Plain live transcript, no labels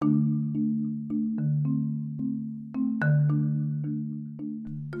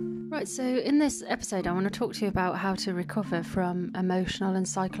Right, so in this episode, I want to talk to you about how to recover from emotional and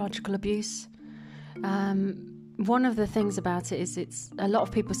psychological abuse. One of the things about it is a lot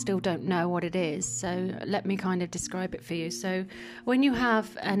of people still don't know what it is, so let me kind of describe it for you. So when you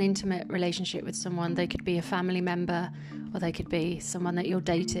have an intimate relationship with someone, they could be a family member or they could be someone that you're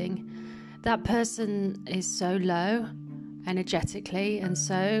dating. That person is so low energetically and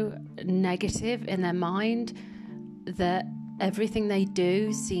so negative in their mind that everything they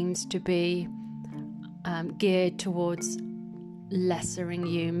do seems to be geared towards lessering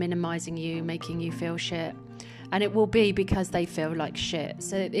you, minimizing you, making you feel shit. And it will be because they feel like shit.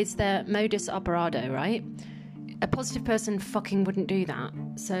 So it's their modus operandi, right? A positive person fucking wouldn't do that.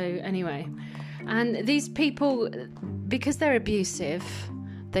 So anyway, and these people, because they're abusive,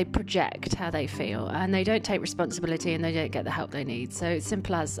 they project how they feel and they don't take responsibility and they don't get the help they need. So it's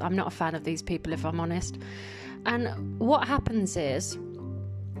simple as, I'm not a fan of these people, if I'm honest. And what happens is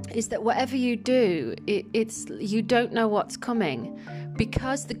that whatever you do, it's you don't know what's coming.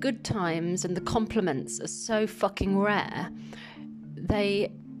 Because the good times and the compliments are so fucking rare,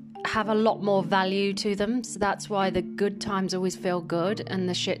 they have a lot more value to them. So that's why the good times always feel good and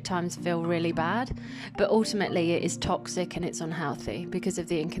the shit times feel really bad. But ultimately it is toxic and it's unhealthy because of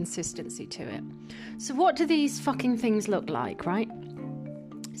the inconsistency to it. So what do these fucking things look like, right?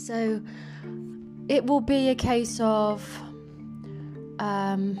 So it will be a case of,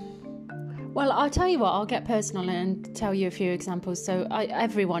 well, I'll tell you what, I'll get personal and tell you a few examples. So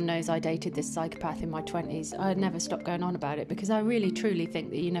everyone knows I dated this psychopath in my 20s. I never stopped going on about it because I really, truly think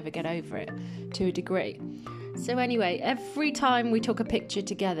that you never get over it to a degree. So anyway, every time we took a picture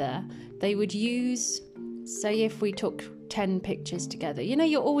together, they would use, say if we took 10 pictures together, you know,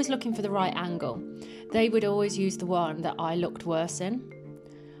 you're always looking for the right angle. They would always use the one that I looked worse in,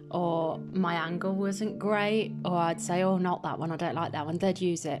 or my angle wasn't great, or I'd say, oh, not that one, I don't like that one. They'd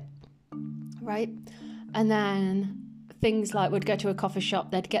use it. Right? And then things like we'd go to a coffee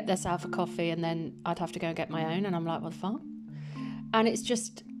shop, they'd get themselves a coffee and then I'd have to go and get my own, and I'm like, what the fuck? And it's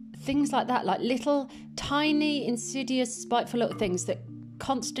just things like that, like little tiny insidious spiteful little things that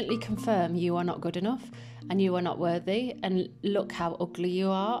constantly confirm you are not good enough and you are not worthy, and look how ugly you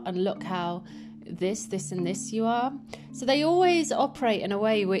are, and look how this and this you are. So they always operate in a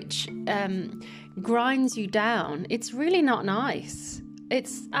way which grinds you down. It's really not nice.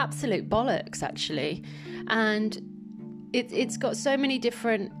 It's absolute bollocks, actually. And it's got so many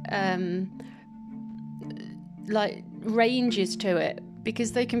different like ranges to it,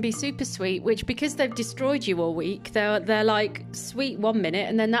 because they can be super sweet, which because they've destroyed you all week, they're like sweet 1 minute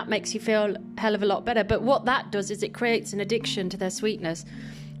and then that makes you feel a hell of a lot better. But what that does is it creates an addiction to their sweetness,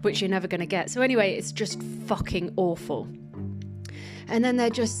 which you're never going to get. So anyway, it's just fucking awful. And then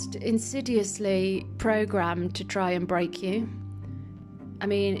they're just insidiously programmed to try and break you. I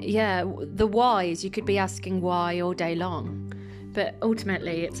mean, yeah, the whys, you could be asking why all day long, but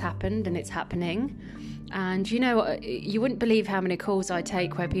ultimately it's happened and it's happening. And you know, you wouldn't believe how many calls I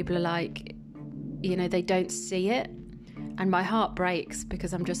take where people are like, you know, they don't see it. And my heart breaks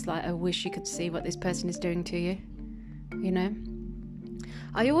because I'm just like, I wish you could see what this person is doing to you, you know?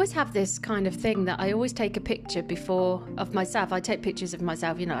 I always have this kind of thing that I always take a picture of myself. I take pictures of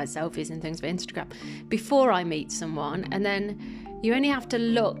myself, you know, like selfies and things for Instagram, before I meet someone. And then you only have to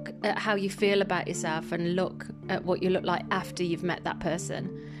look at how you feel about yourself and look at what you look like after you've met that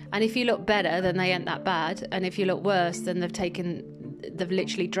person. And if you look better, then they ain't that bad. And if you look worse, then they've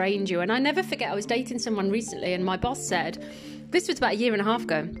literally drained you. And I never forget, I was dating someone recently and my boss said, this was about 1.5 years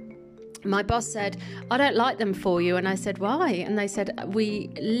ago, my boss said, I don't like them for you. And I said, why? And they said, we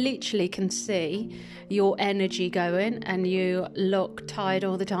literally can see your energy going and you look tired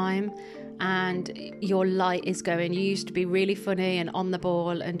all the time and your light is going. You used to be really funny and on the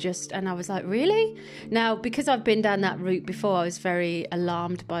ball and I was like, really? Now, because I've been down that route before, I was very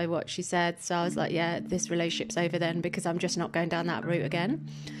alarmed by what she said. So I was like, yeah, this relationship's over then, because I'm just not going down that route again.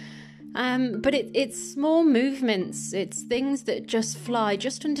 But it's small movements. It's things that just fly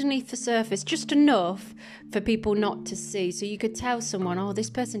just underneath the surface, just enough for people not to see. So you could tell someone, oh,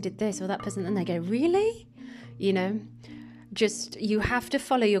 this person did this or that person, and they go, really? You know, just, you have to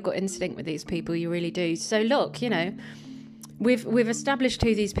follow your gut instinct with these people. You really do. So look, you know, we've established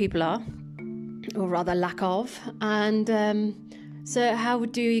who these people are, or rather lack of. And so how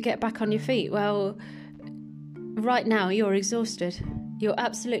do you get back on your feet? Well, right now you're exhausted. You're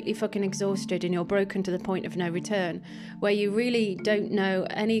absolutely fucking exhausted and you're broken to the point of no return, where you really don't know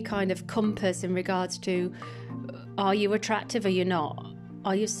any kind of compass in regards to, are you attractive or you're not?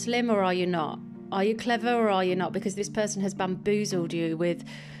 Are you slim or are you not? are you clever or are you not? Because this person has bamboozled you with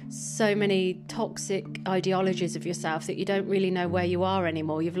so many toxic ideologies of yourself that you don't really know where you are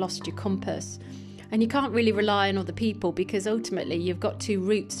anymore. You've lost your compass. And you can't really rely on other people, because ultimately you've got two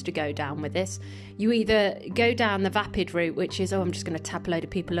routes to go down with this. You either go down the vapid route, which is, I'm just going to tap a load of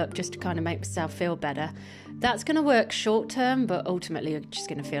people up just to kind of make myself feel better. That's going to work short term, but ultimately you're just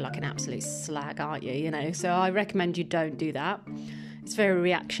going to feel like an absolute slag, aren't you? So I recommend you don't do that. It's very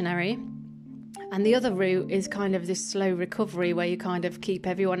reactionary. And the other route is kind of this slow recovery where you kind of keep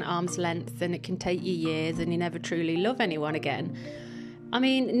everyone at arm's length, and it can take you years and you never truly love anyone again. I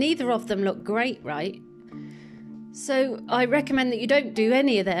mean, neither of them look great, right? So I recommend that you don't do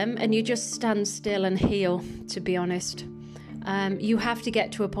any of them and you just stand still and heal, to be honest. You have to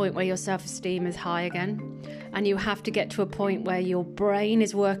get to a point where your self-esteem is high again, and you have to get to a point where your brain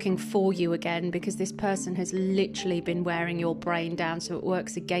is working for you again, because this person has literally been wearing your brain down, so it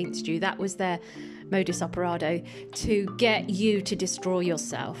works against you. That was their modus operandi, to get you to destroy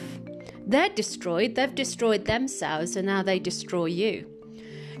yourself. They're destroyed, they've destroyed themselves, and now they destroy you.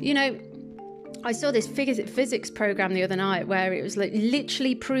 I saw this physics program the other night where it was like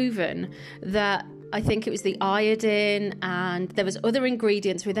literally proven that, I think it was the iodine and there was other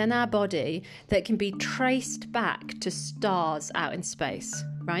ingredients within our body that can be traced back to stars out in space,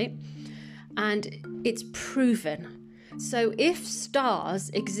 right? And it's proven. So if stars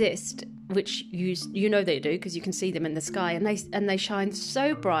exist, which you know they do because you can see them in the sky, and they shine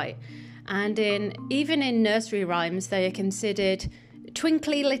so bright, and even in nursery rhymes they are considered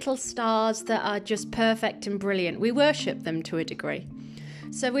twinkly little stars that are just perfect and brilliant. We worship them to a degree.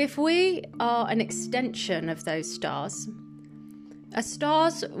 So if we are an extension of those stars, a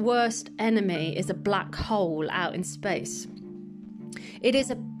star's worst enemy is a black hole out in space. It is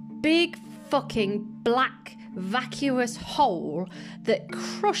a big fucking black vacuous hole that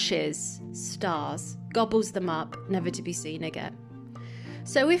crushes stars, gobbles them up, never to be seen again.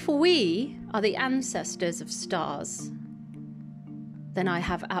 So if we are the ancestors of stars, then I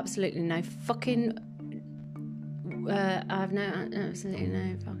have absolutely no fucking... I have absolutely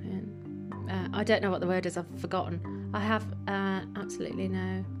no fucking... I don't know what the word is, I've forgotten. I have absolutely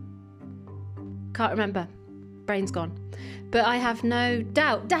no... Can't remember. Brain's gone. But I have no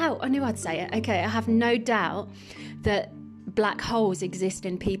doubt, I knew I'd say it. Okay, I have no doubt that black holes exist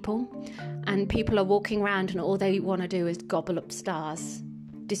in people, and people are walking around and all they want to do is gobble up stars,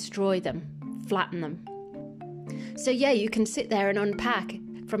 destroy them, flatten them. So yeah, you can sit there and unpack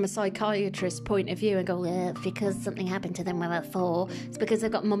from a psychiatrist's point of view and go, well, because something happened to them when they were 4, it's because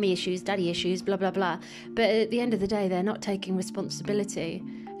they've got mummy issues, daddy issues, blah, blah, blah. But at the end of the day, they're not taking responsibility,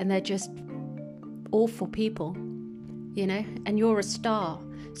 and they're just awful people, and you're a star.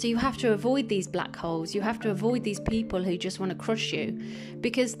 So you have to avoid these black holes. You have to avoid these people who just want to crush you,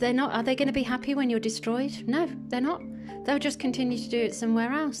 because are they going to be happy when you're destroyed? No, they're not. They'll just continue to do it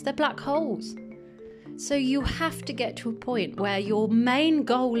somewhere else. They're black holes. So you have to get to a point where your main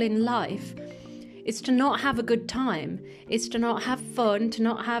goal in life is to not have a good time. It's to not have fun, to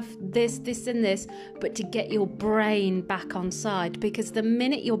not have this and this, but to get your brain back on side. Because the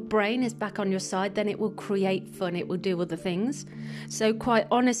minute your brain is back on your side, then it will create fun. It will do other things. So quite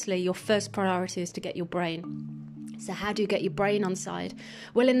honestly, your first priority is to get your brain. So how do you get your brain on side?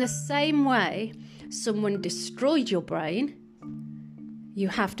 Well, in the same way someone destroyed your brain, you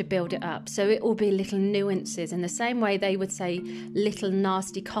have to build it up. So it will be little nuances. In the same way they would say little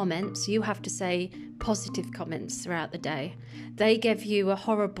nasty comments, you have to say positive comments throughout the day. They give you a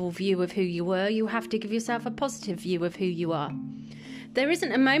horrible view of who you were. You have to give yourself a positive view of who you are. There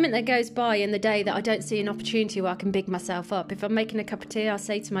isn't a moment that goes by in the day that I don't see an opportunity where I can big myself up. If I'm making a cup of tea, I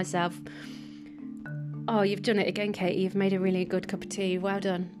say to myself, oh, you've done it again, Katie. You've made a really good cup of tea. Well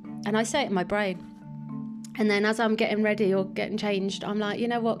done. And I say it in my brain. And then as I'm getting ready or getting changed, I'm like, you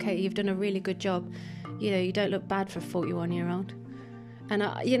know what, Katie, you've done a really good job. You don't look bad for a 41-year-old. And,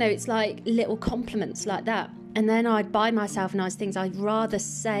 it's like little compliments like that. And then I'd buy myself nice things. I'd rather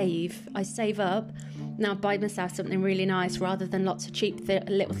save. I save up. Now buy myself something really nice rather than lots of cheap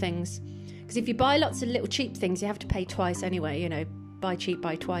little things. Because if you buy lots of little cheap things, you have to pay twice anyway. Buy cheap,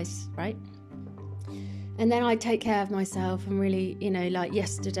 buy twice, right? And then I'd take care of myself and really, like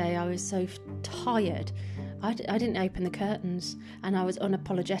yesterday, I was so tired. I didn't open the curtains, and I was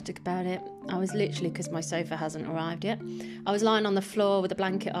unapologetic about it. I was literally, because my sofa hasn't arrived yet, I was lying on the floor with a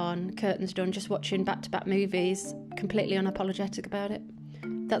blanket on, curtains done, just watching back-to-back movies, completely unapologetic about it.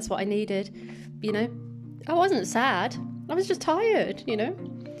 That's what I needed, I wasn't sad. I was just tired,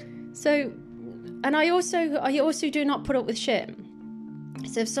 So, and I also do not put up with shit.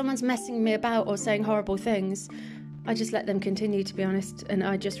 So if someone's messing me about or saying horrible things, I just let them continue, to be honest, and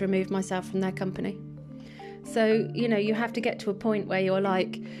I just remove myself from their company. So, you have to get to a point where you're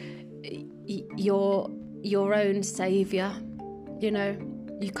like your own saviour,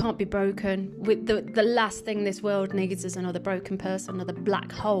 You can't be broken. With the last thing this world needs is another broken person, another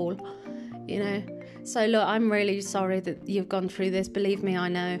black hole, So look, I'm really sorry that you've gone through this. Believe me, I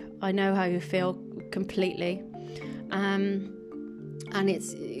know how you feel completely. And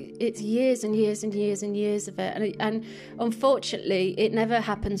it's years and years and years and years of it. And unfortunately, it never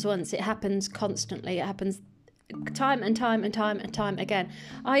happens once. It happens constantly. It happens time and time and time and time again.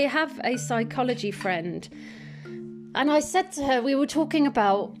 I have a psychology friend, and I said to her, we were talking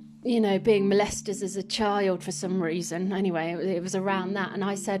about, being molested as a child for some reason. Anyway, it was around that. And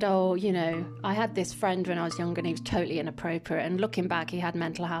I said, I had this friend when I was younger and he was totally inappropriate. And looking back, he had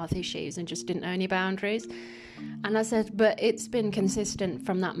mental health issues and just didn't know any boundaries. And I said, but it's been consistent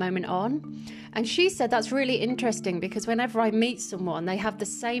from that moment on. And she said, that's really interesting because whenever I meet someone, they have the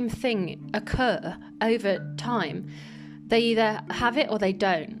same thing occur over time. They either have it or they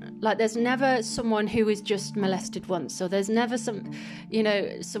don't. Like, there's never someone who is just molested once, or there's never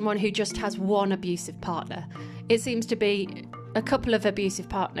someone who just has one abusive partner. It seems to be a couple of abusive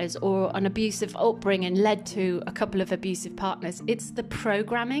partners, or an abusive upbringing led to a couple of abusive partners. It's the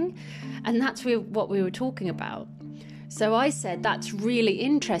programming, and that's what we were talking about. So I said, that's really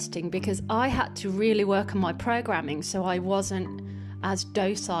interesting because I had to really work on my programming so I wasn't as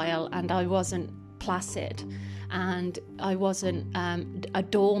docile and I wasn't placid and I wasn't a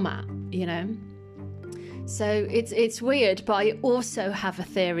doormat, So it's weird, but I also have a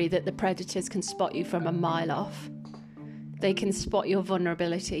theory that the predators can spot you from a mile off. They can spot your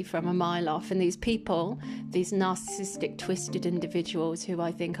vulnerability from a mile off. And these people, these narcissistic, twisted individuals who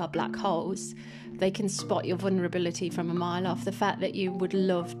I think are black holes, they can spot your vulnerability from a mile off. The fact that you would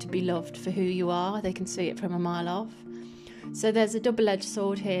love to be loved for who you are, they can see it from a mile off. So there's a double-edged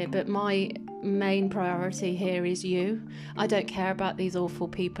sword here, but my main priority here is you. I don't care about these awful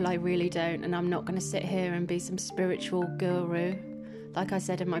people, I really don't, and I'm not going to sit here and be some spiritual guru, like I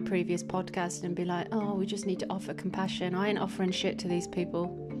said in my previous podcast, and be like, oh, we just need to offer compassion. I ain't offering shit to these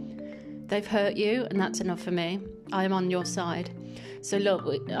people. They've hurt you, and that's enough for me. I am on your side. So look,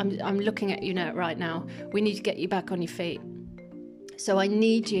 I'm looking at you now right now. We need to get you back on your feet. So I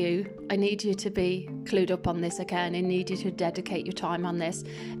need you to be clued up on this again. I need you to dedicate your time on this.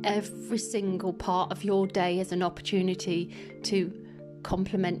 Every single part of your day is an opportunity to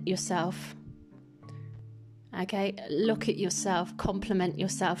compliment yourself. Okay, look at yourself, compliment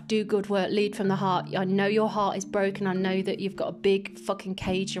yourself, do good work, lead from the heart. I know your heart is broken. I know that you've got a big fucking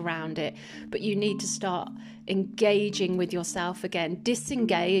cage around it, but you need to start engaging with yourself again.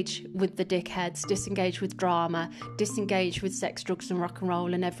 Disengage with the dickheads, disengage with drama, disengage with sex, drugs and rock and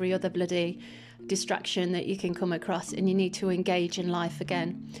roll and every other bloody distraction that you can come across, and you need to engage in life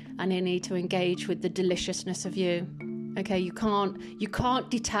again, and you need to engage with the deliciousness of you. Okay, you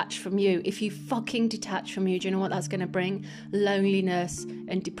can't detach from you. If you fucking detach from you, do you know what that's going to bring? Loneliness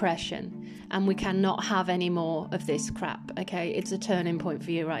and depression. And we cannot have any more of this crap, okay? It's a turning point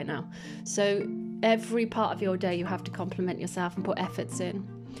for you right now. So every part of your day, you have to compliment yourself and put efforts in.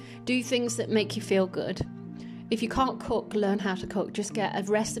 Do things that make you feel good. If you can't cook, learn how to cook. Just get a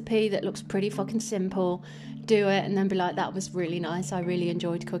recipe that looks pretty fucking simple. Do it and then be like, that was really nice. I really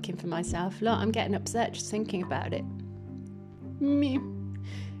enjoyed cooking for myself. Look, I'm getting upset just thinking about it. Me.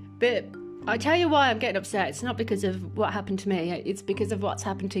 But I tell you why I'm getting upset. It's not because of what happened to me. It's because of what's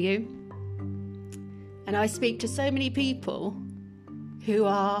happened to you. And I speak to so many people who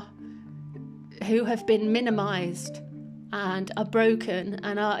have been minimized and are broken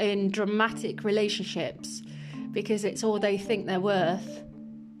and are in dramatic relationships because it's all they think they're worth.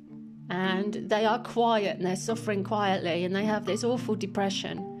 And they are quiet and they're suffering quietly and they have this awful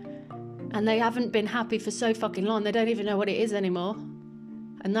depression. And they haven't been happy for so fucking long, they don't even know what it is anymore.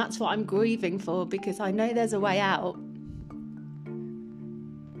 And that's what I'm grieving for, because I know there's a way out.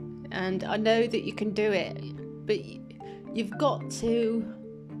 And I know that you can do it, but you've got to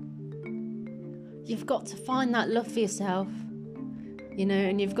find that love for yourself,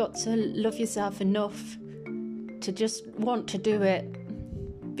 and you've got to love yourself enough to just want to do it.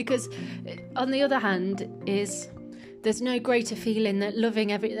 Because on the other hand there's no greater feeling than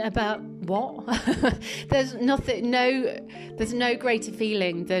loving about what? There's no greater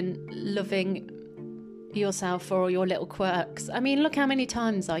feeling than loving yourself for all your little quirks. I mean, look how many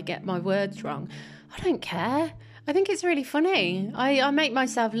times I get my words wrong. I don't care. I think it's really funny. I make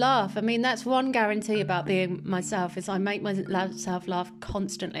myself laugh. I mean, that's one guarantee about being myself, is I make myself laugh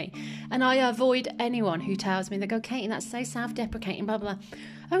constantly. And I avoid anyone who tells me, they go, Katie, that's so self-deprecating, blah, blah, blah.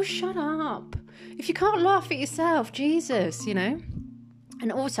 Oh, shut up. if you can't laugh at yourself, Jesus, you know.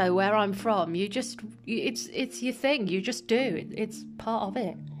 And also where I'm from, it's your thing. You just do. It's part of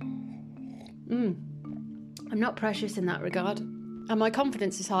it. I'm not precious in that regard. And my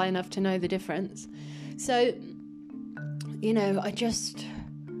confidence is high enough to know the difference. So, you know, I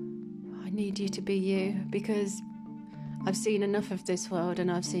need you to be you, because I've seen enough of this world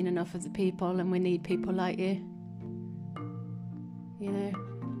and I've seen enough of the people, and we need people like you. You know,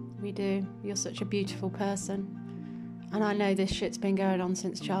 we do. You're such a beautiful person. And I know this shit's been going on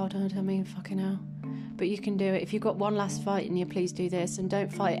since childhood. I mean, fucking hell. But you can do it. If you've got one last fight in you, please do this. And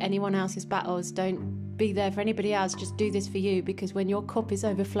don't fight anyone else's battles. Don't be there for anybody else. Just do this for you, because when your cup is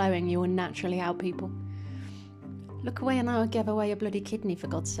overflowing, you will naturally help people. Look away, and I gave away a bloody kidney, for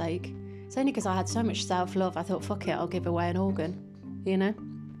God's sake. It's only because I had so much self-love, I thought, fuck it, I'll give away an organ, you know?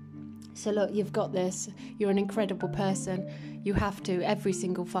 So look, you've got this. You're an incredible person. You have to, every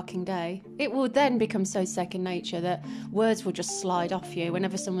single fucking day. It will then become so second nature that words will just slide off you.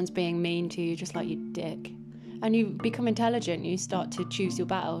 Whenever someone's being mean to you, just like, you dick. And you become intelligent. You start to choose your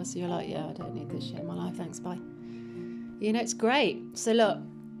battles. You're like, yeah, I don't need this shit in my life. Thanks, bye. You know, it's great. So look,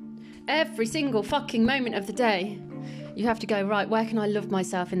 every single fucking moment of the day, you have to go, right, where can I love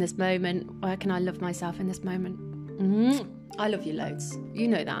myself in this moment? Where can I love myself in this moment? I love you loads. You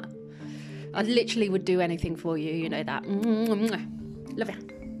know that. I literally would do anything for you. You know that. Love you.